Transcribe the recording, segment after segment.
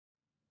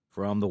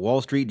From the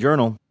Wall Street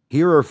Journal,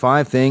 here are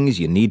 5 things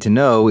you need to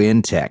know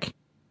in tech.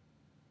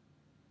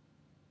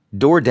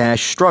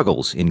 DoorDash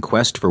struggles in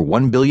quest for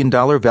 $1 billion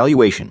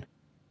valuation.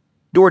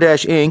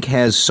 DoorDash Inc.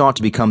 has sought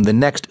to become the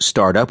next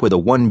startup with a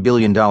 $1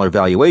 billion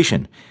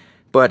valuation,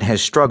 but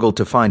has struggled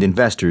to find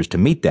investors to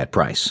meet that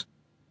price.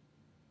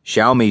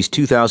 Xiaomi's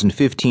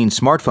 2015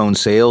 smartphone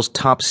sales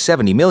topped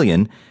 70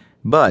 million,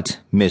 but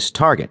missed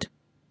target.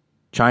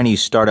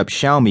 Chinese startup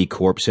Xiaomi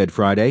Corp said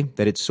Friday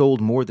that it sold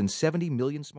more than 70 million smartphones.